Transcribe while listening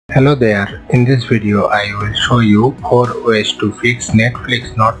Hello there, in this video I will show you 4 ways to fix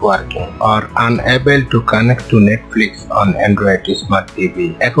Netflix not working or unable to connect to Netflix on Android Smart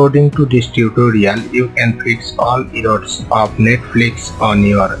TV. According to this tutorial, you can fix all errors of Netflix on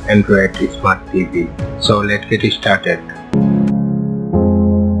your Android Smart TV. So let's get started.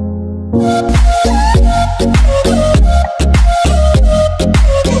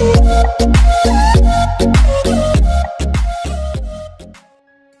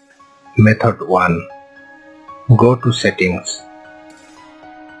 Method 1. Go to Settings.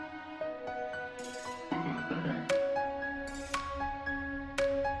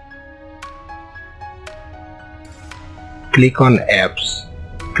 Click on Apps.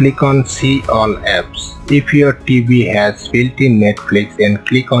 Click on See All Apps. If your TV has built-in Netflix, then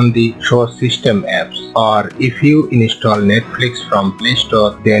click on the Show System Apps. Or if you install Netflix from Play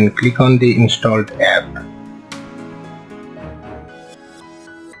Store, then click on the Installed app.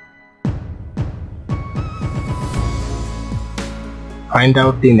 Find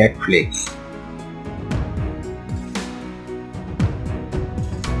out the Netflix.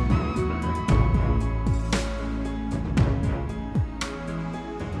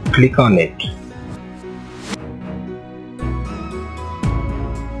 Click on it.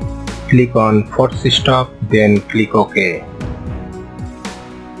 Click on Force Stop, then click OK.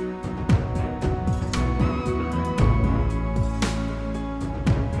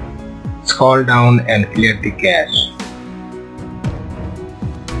 Scroll down and clear the cache.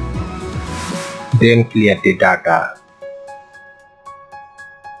 Then clear the data.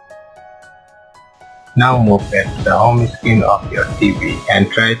 Now move back to the home screen of your TV and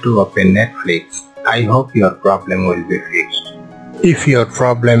try to open Netflix. I hope your problem will be fixed. If your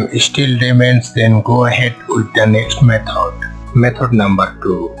problem still remains, then go ahead with the next method. Method number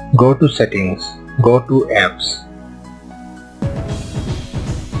 2. Go to Settings. Go to Apps.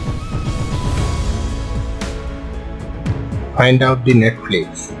 Find out the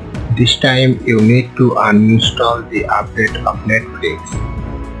Netflix. This time you need to uninstall the update of Netflix.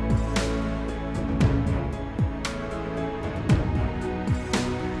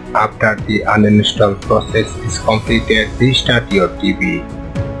 After the uninstall process is completed, restart your TV.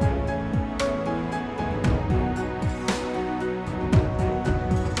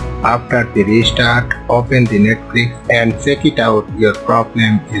 After the restart, open the Netflix and check it out your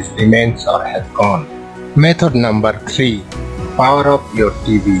problem remains or has gone. Method number 3. Power up your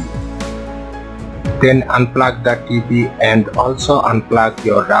TV. Then unplug the TV and also unplug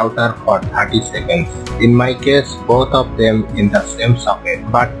your router for 30 seconds. In my case, both of them in the same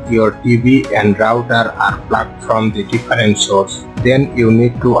socket, but your TV and router are plugged from the different source. Then you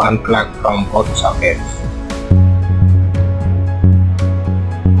need to unplug from both sockets.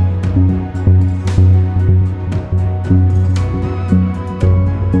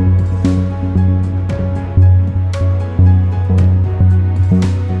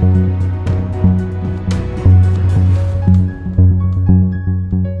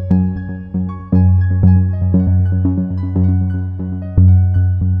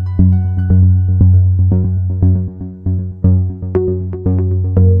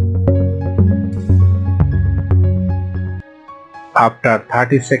 After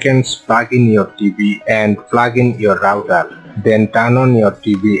 30 seconds, plug in your TV and plug in your router. Then turn on your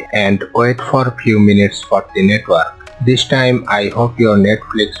TV and wait for a few minutes for the network. This time I hope your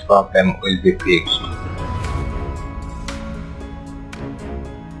Netflix problem will be fixed.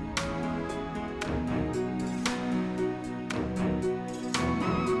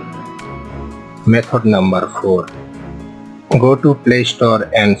 Method number 4. Go to Play Store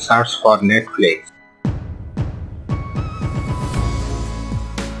and search for Netflix.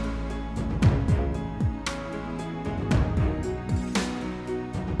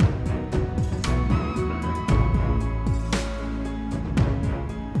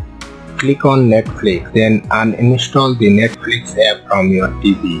 Click on Netflix, then uninstall the Netflix app from your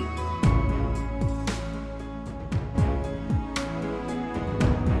TV.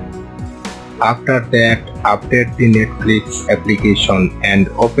 After that, update the Netflix application and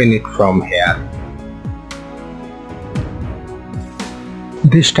open it from here.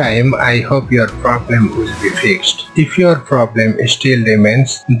 This time I hope your problem will be fixed. If your problem still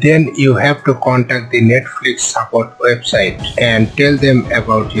remains, then you have to contact the Netflix support website and tell them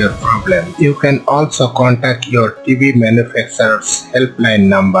about your problem. You can also contact your TV manufacturer's helpline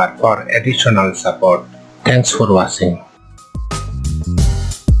number for additional support. Thanks for watching.